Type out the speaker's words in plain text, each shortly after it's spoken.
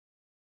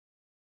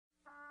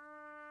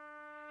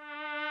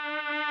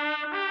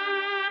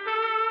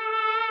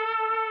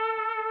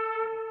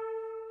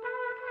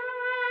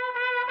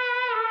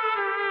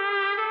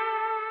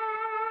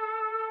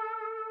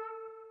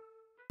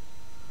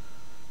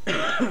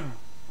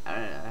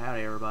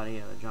Howdy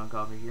everybody, John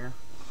Coffee here.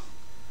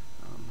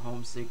 I'm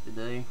homesick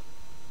today,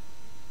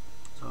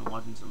 so I'm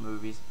watching some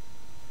movies.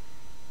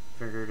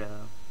 Figured,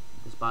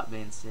 despite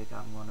being sick,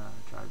 I'm gonna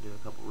try to do a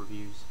couple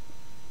reviews.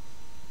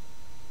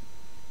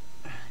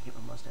 Get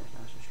my mustache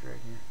nice and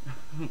straight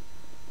here.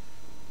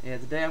 Yeah,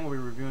 today I'm gonna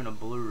be reviewing a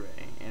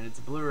Blu-ray, and it's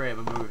a Blu-ray of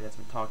a movie that's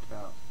been talked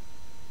about,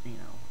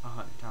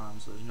 100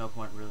 times, so there's no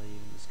point really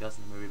even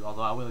discussing the movie,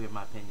 although I will give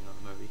my opinion on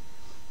the movie.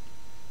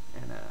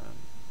 And,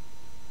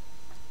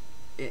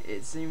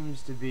 it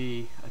seems to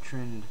be a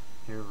trend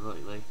here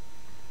lately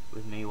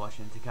with me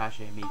watching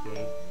Takashi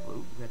Miike.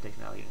 Ooh, that takes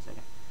me out in a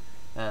second.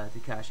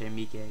 Takashi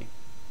Miike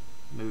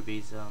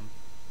movies.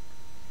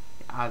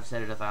 I've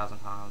said it 1,000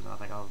 times, and I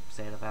think I'll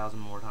say it 1,000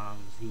 more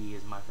times. He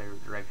is my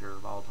favorite director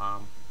of all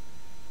time.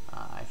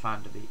 I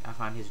find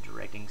his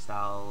directing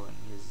style and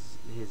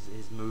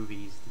his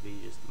movies to be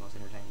just the most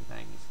entertaining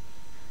things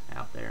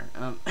out there.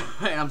 And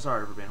I'm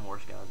sorry for being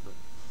hoarse, guys, but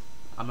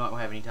I'm not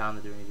gonna have any time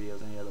to do any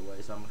videos any other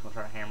way, so I'm just gonna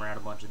try to hammer out a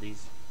bunch of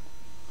these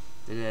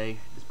today,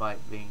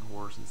 despite being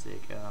hoarse and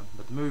sick.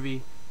 But the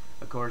movie,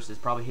 of course, is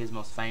probably his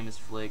most famous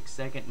flick.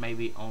 Second,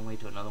 maybe only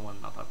to another one.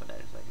 I'll talk about that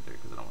in a second,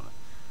 because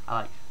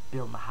I like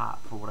building the hype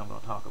for what I'm gonna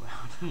talk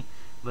about.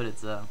 But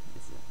it's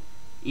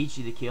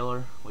Ichi the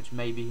Killer, which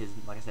may be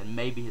like I said,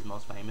 maybe his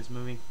most famous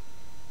movie.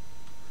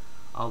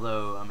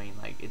 Although, I mean,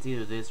 like, it's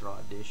either this or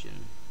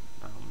Audition,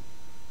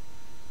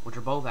 which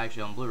are both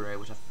actually on Blu-ray,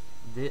 which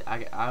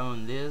I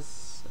own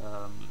this,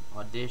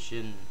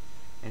 Audition,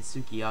 and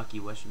Sukiyaki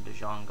Western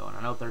Django, and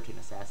I know 13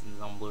 Assassins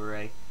is on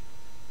Blu-ray,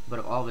 but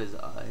of all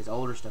of his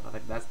older stuff, I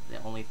think that's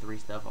the only 3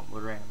 stuff on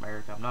Blu-ray in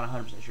America. I'm not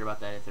 100% sure about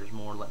that. If there's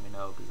more, let me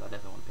know, because I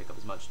definitely want to pick up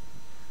as much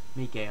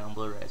Miike on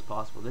Blu-ray as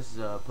possible. This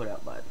is put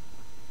out by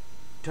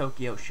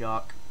Tokyo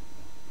Shock,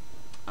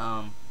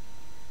 and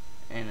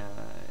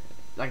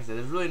like I said,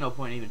 there's really no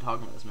point in even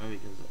talking about this movie,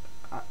 because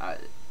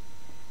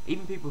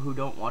even people who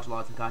don't watch a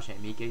lot of Takashi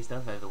Miike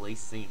stuff have at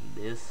least seen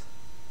this.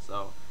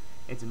 So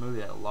it's a movie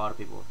that a lot of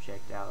people have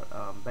checked out.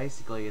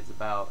 Basically, it's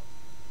about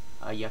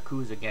a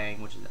Yakuza gang,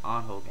 which is the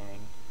Anho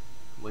gang,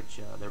 which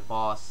their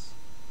boss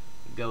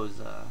goes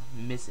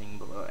missing,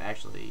 but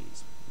actually,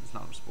 it's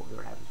not a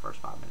spoiler, it happens the first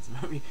 5 minutes of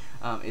the movie,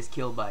 is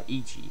killed by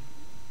Ichi.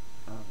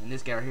 And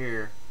this guy right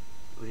here,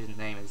 which his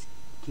name is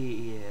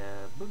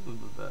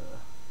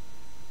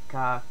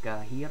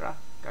Kakahira.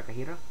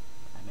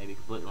 I may be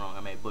completely wrong. I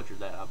may have butchered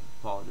that. I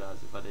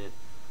apologize if I did.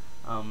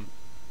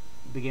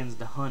 Begins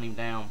to hunt him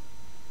down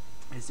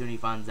as soon as he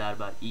finds out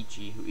about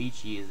Ichi. Who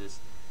Ichi is this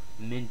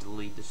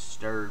mentally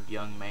disturbed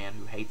young man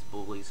who hates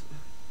bullies,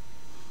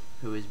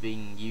 who is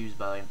being used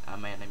by a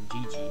man named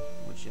Gigi.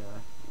 Which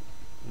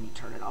let me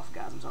turn it off,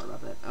 guys. I'm sorry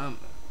about that.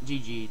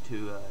 Gigi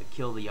to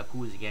kill the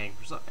Yakuza gang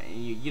for something.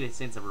 You get a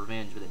sense of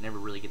revenge, but it never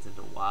really gets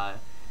into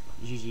why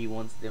Gigi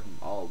wants them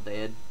all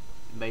dead.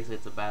 Basically,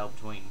 it's a battle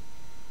between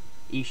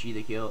Ichi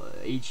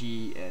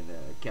and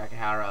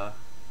Kakahara,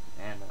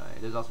 and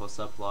there's also a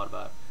subplot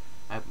about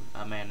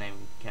a man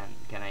named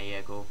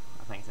Kanayeko.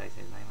 I think that's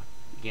his name.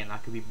 Again, I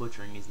could be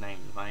butchering his name.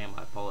 If I am,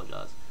 I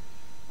apologize.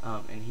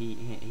 And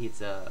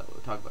it's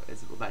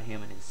about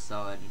him and his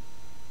son,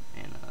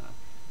 and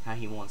how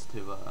he wants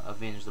to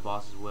avenge the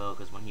boss as well,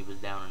 because when he was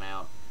down and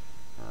out,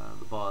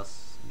 the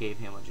boss gave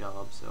him a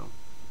job. So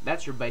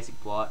that's your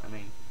basic plot. I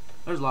mean,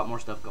 there's a lot more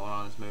stuff going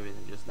on in this movie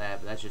than just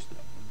that, but that's just the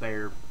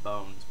bare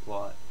bones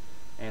plot.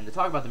 And to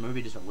talk about the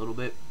movie just a little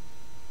bit,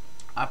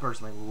 I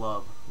personally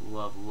love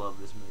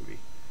this movie.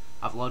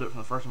 I've loved it from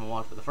the first time I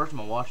watched it, but the first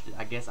time I watched it,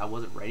 I guess I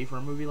wasn't ready for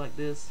a movie like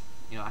this.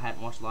 I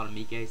hadn't watched a lot of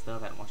Miike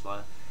stuff, I hadn't watched a lot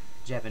of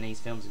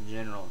Japanese films in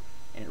general,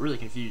 and it really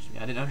confused me.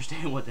 I didn't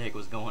understand what the heck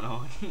was going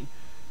on.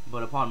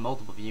 But upon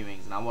multiple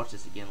viewings, and I watched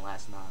this again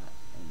last night,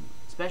 and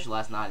especially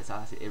last night,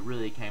 it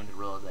really came to the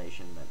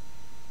realization that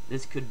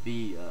this could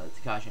be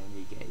Takashi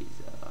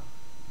Miike's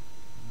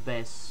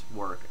best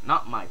work.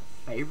 Not my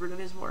favorite of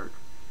his work,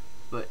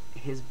 but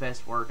his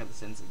best work in the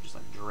sense of just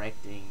like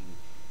directing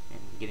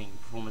and getting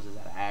performances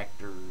out of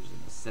actors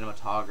and the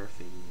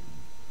cinematography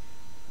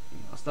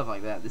and stuff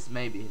like that. This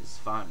may be his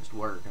finest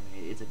work. I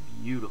mean, it's a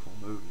beautiful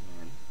movie,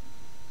 man,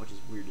 which is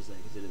weird to say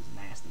because it is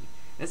nasty.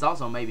 It's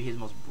also maybe his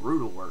most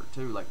brutal work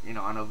too. Like,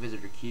 I know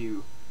Visitor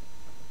Q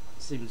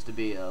seems to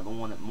be the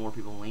one that more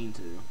people lean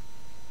to,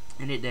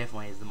 and it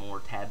definitely is the more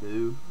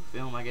taboo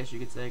film, I guess you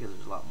could say, because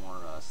there's a lot more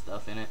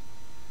stuff in it.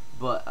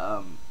 But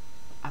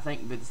I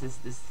think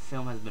this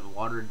film has been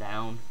watered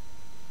down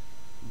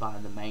by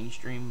the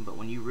mainstream. But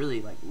when you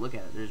really look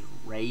at it, there's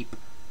rape,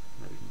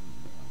 there's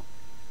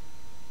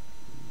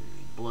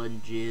blood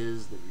and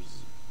jizz,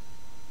 there's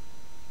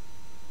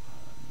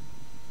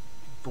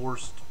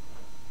forced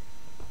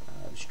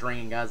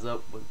stringing guys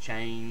up with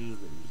chains,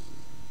 there's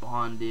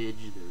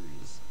bondage,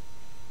 there's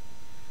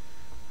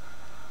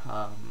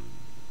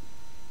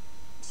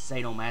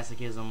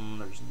sadomasochism,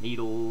 there's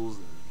needles,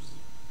 there's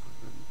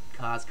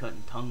guys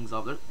cutting tongues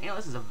off.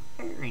 This is a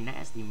very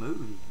nasty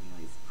movie.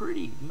 It's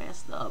pretty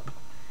messed up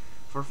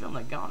for a film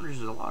that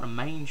garners a lot of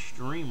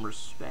mainstream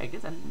respect.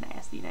 It's a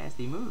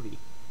nasty movie.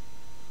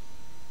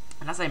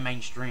 And I say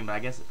mainstream, but I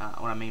guess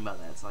what I mean by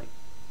that, it's like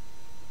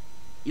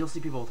you'll see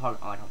people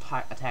talking like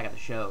on Attack of the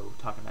Show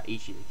talking about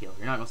Ichi the Killer.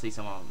 You're not gonna see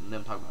them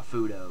talking about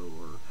Fudo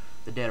or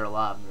the Dead or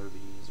Alive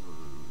movies or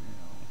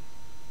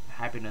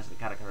Happiness at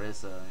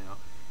Katakarissa.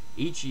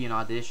 Ichi and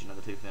Audition are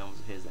the two films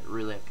of his that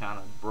really have kind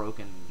of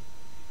broken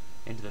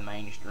into the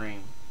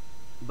mainstream.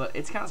 But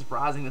it's kind of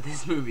surprising that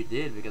this movie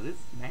did, because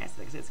it's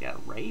nasty. Like I said, it's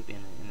got rape in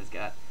it, and it's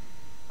got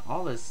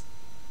all this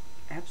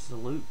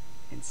absolute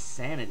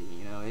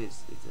insanity.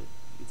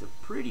 It's a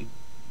pretty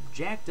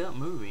jacked up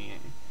movie.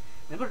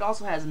 But it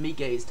also has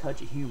Miike's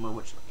touch of humor,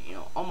 which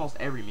almost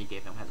every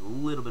Miike film has a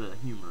little bit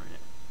of humor in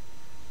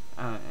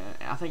it.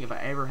 I think if I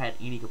ever had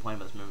any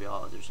complaint about this movie,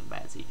 there's some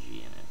bad CG in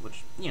it.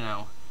 Which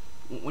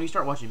when you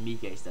start watching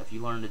Miike stuff,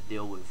 you learn to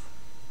deal with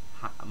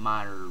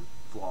minor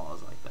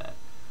flaws like that.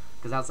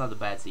 Because outside the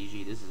bad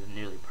CG, this is a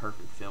nearly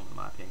perfect film in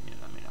my opinion.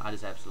 I mean, I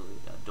just absolutely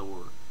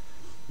adore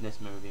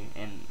this movie.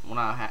 And when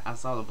I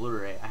saw the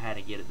Blu-ray, I had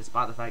to get it,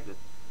 despite the fact that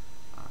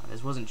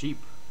this wasn't cheap.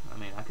 I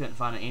mean, I couldn't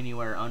find it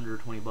anywhere under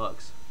 20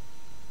 bucks.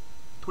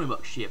 20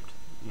 bucks shipped,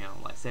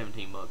 like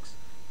 17 bucks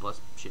plus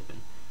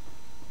shipping.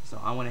 So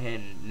I went ahead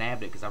and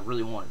nabbed it because I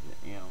really wanted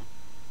it.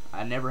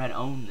 I never had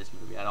owned this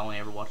movie. I'd only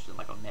ever watched it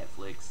like on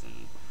Netflix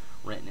and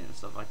renting it and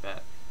stuff like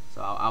that.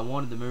 So I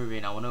wanted the movie,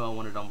 and I knew I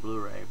wanted it on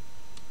Blu-ray.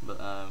 But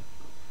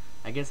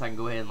I guess I can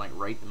go ahead and like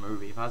rate the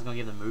movie. If I was gonna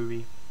give the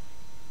movie,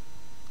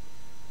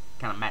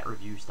 kind of Matt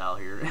review style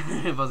here,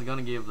 if I was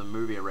gonna give the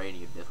movie a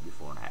rating, it'd definitely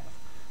be 4.5.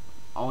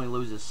 Only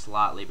loses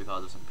slightly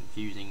because of some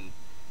confusing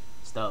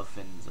stuff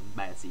and some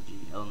bad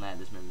CG. Other than that,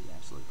 this movie is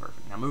absolutely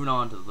perfect. Now moving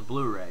on to the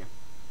Blu-ray.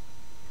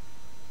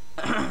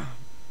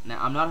 Now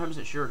I'm not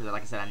 100% sure because,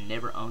 like I said, I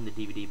never owned the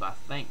DVD, but I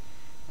think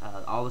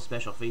all the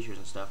special features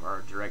and stuff are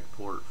a direct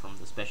port from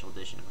the special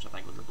edition, which I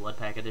think was the Blood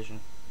Pack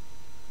edition.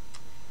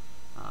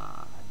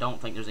 I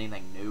don't think there's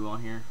anything new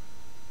on here,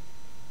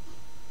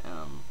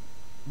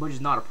 which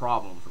is not a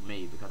problem for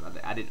me because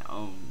I didn't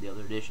own the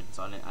other edition,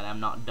 so I'm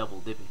not double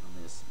dipping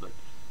on this. But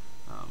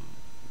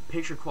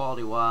picture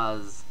quality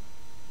wise,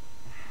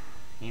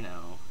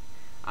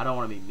 I don't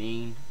want to be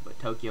mean, but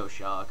Tokyo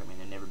Shock, I mean,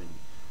 they've never been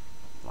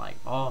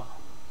like,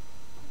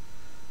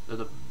 they're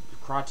the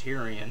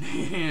Criterion.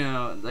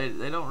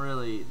 They don't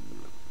really,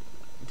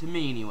 to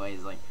me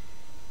anyways, like,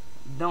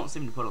 don't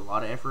seem to put a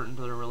lot of effort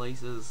into their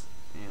releases.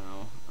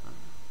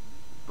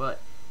 But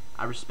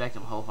I respect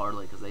them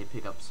wholeheartedly because they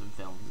pick up some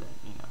films that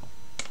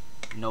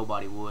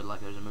nobody would. Like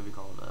there's a movie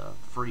called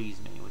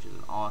Freeze Me, which is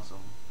an awesome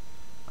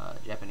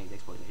Japanese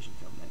exploitation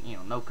film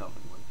that no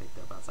company would have picked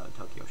up outside of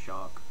Tokyo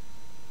Shock.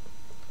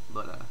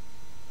 But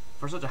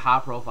for such a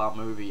high-profile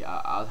movie,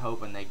 I was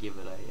hoping they give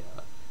it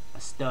a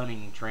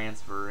stunning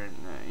transfer, and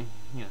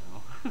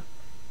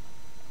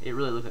it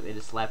really looks like they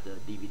just slapped a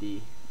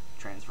DVD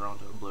transfer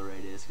onto a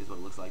Blu-ray disc is what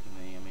it looks like to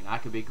me. I mean, I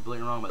could be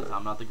completely wrong about this.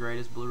 I'm not the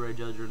greatest Blu-ray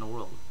judger in the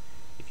world.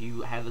 If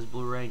you have this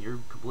Blu-ray and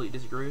you completely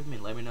disagree with me,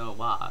 let me know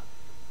why.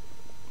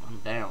 I'm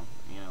down,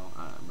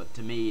 but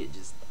to me, it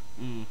just,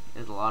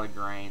 there's a lot of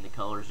grain. The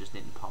colors just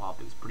didn't pop.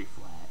 It was pretty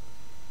flat.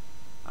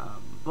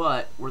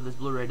 But where this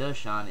Blu-ray does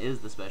shine is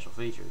the special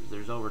features.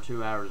 There's over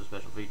 2 hours of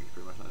special features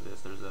pretty much on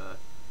this. There's a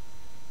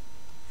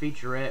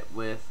featurette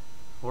with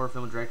horror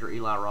film director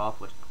Eli Roth,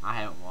 which I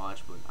haven't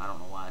watched, but I don't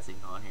know why it's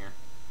even on here.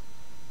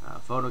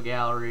 Photo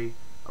gallery,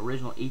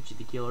 original Ichi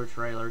the Killer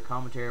trailer,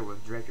 commentary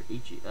with director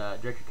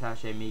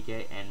Kashi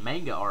Miike, and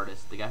manga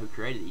artist, the guy who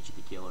created Ichi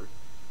the Killer,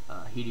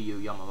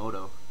 Hideo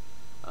Yamamoto.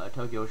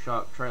 Tokyo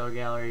Shock trailer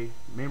gallery,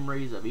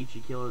 memories of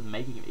Ichi Killer, the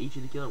making of Ichi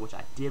the Killer, which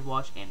I did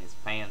watch and is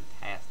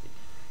fantastic.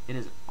 It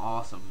is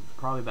awesome.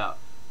 Probably about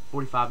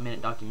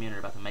 45-minute documentary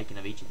about the making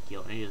of Ichi the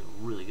Killer, and it is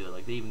really good.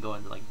 Like they even go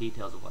into like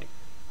details of like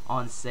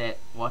on set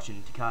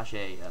watching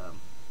Takashi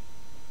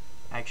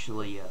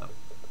actually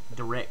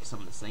direct some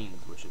of the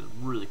scenes, which is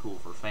really cool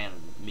for a fan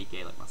of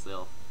Miike like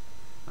myself.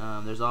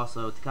 There's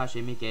also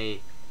Takashi Miike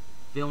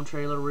film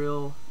trailer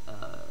reel,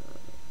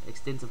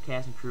 extensive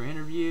cast and crew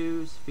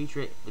interviews,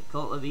 feature The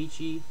Cult of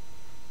Ichi,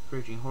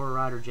 featuring horror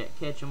writer Jack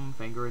Ketchum,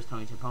 Fangoria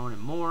Tony Tapone,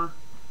 and more.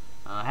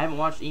 I haven't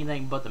watched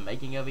anything but the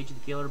making of Ichi the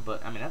Killer,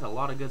 but I mean that's a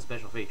lot of good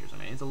special features. I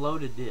mean it's a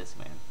loaded disc,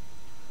 man.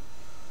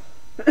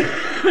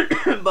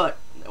 But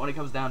when it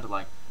comes down to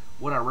like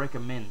would I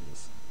recommend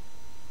this,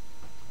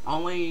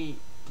 only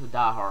to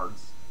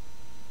diehards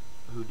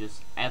who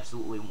just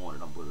absolutely want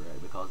it on Blu-ray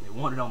because they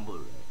want it on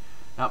Blu-ray,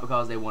 not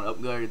because they want to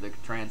upgrade the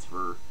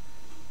transfer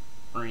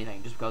or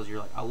anything. Just because you're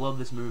like, I love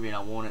this movie and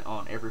I want it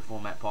on every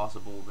format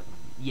possible, then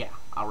yeah,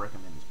 I'll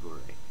recommend this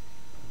Blu-ray.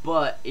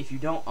 But if you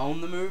don't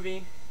own the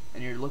movie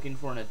and you're looking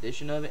for an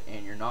edition of it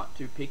and you're not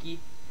too picky,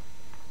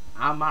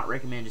 I might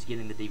recommend just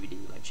getting the DVD.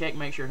 Like,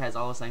 make sure it has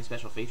all the same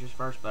special features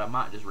first, but I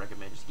might just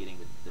recommend just getting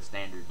the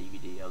standard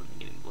DVD other than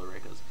getting the Blu-ray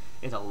because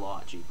it's a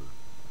lot cheaper.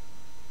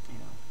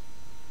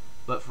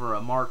 But for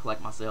a mark like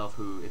myself,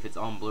 who, if it's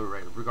on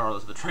Blu-ray,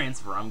 regardless of the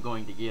transfer, I'm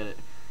going to get it,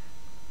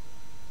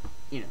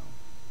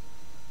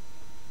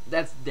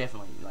 that's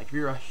definitely, like, if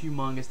you're a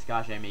humongous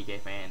Takashi Miike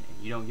fan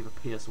and you don't give a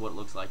piss what it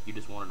looks like, you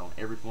just want it on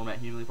every format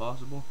humanly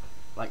possible,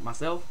 like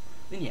myself,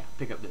 then yeah,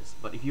 pick up this.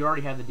 But if you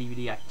already have the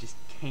DVD, I just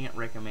can't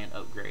recommend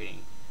upgrading.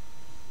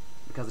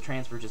 because the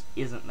transfer just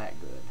isn't that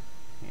good,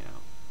 you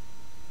know.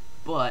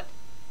 But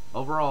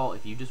overall,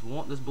 if you just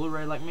want this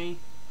Blu-ray like me,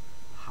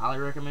 highly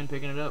recommend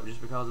picking it up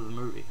just because of the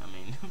movie. I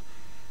mean,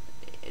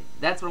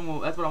 that's what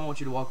I want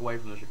you to walk away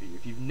from this review.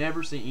 If you've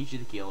never seen Ichi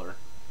the Killer,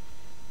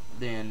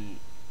 then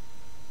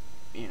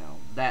you know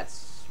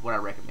that's what I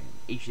recommend.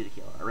 Ichi the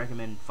Killer. I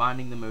recommend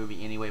finding the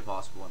movie any way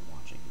possible and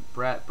watching,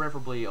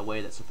 preferably a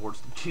way that supports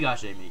the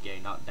Kigashe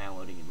Miike, not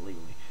downloading it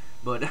illegally.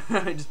 But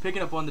just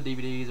picking up on the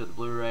DVDs or the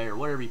Blu-ray or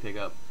whatever you pick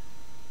up,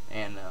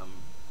 and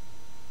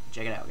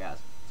check it out, guys.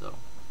 So,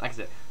 like I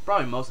said,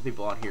 probably most of the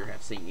people on here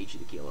have seen Ichi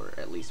the Killer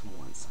at least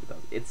once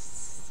because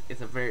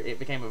it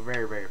became a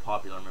very, very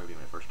popular movie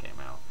when it first came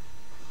out.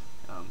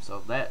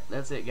 So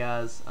that's it,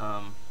 guys.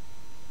 Oh,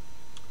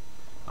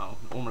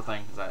 one more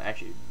thing, because I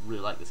actually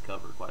really like this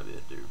cover quite a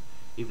bit, too.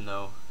 Even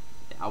though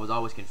I was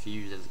always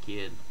confused as a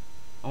kid.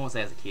 I won't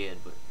say as a kid,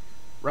 but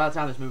right at the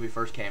time this movie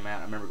first came out,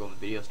 I remember going to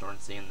the video store and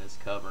seeing this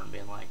cover and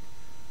being like,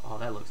 oh,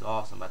 that looks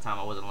awesome, by the time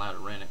I wasn't allowed to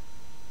rent it.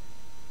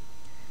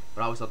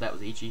 But I always thought that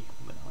was Ichi,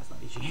 but no, it's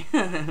not Ichi.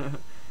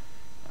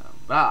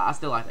 But I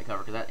still like that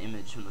cover, because that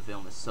image from the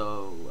film is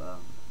so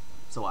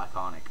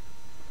iconic,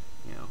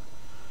 you know.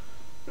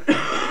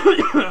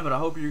 But I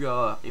hope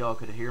y'all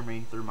could hear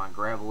me through my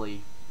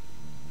gravelly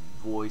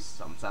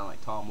voice. I'm sounding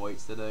like Tom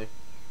Waits today.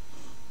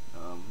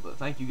 But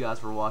thank you guys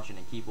for watching,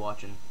 and keep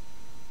watching,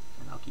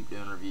 and I'll keep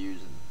doing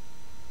reviews, and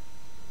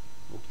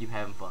we'll keep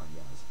having fun,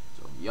 guys.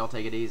 So y'all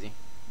take it easy,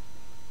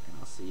 and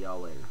I'll see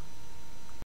y'all later.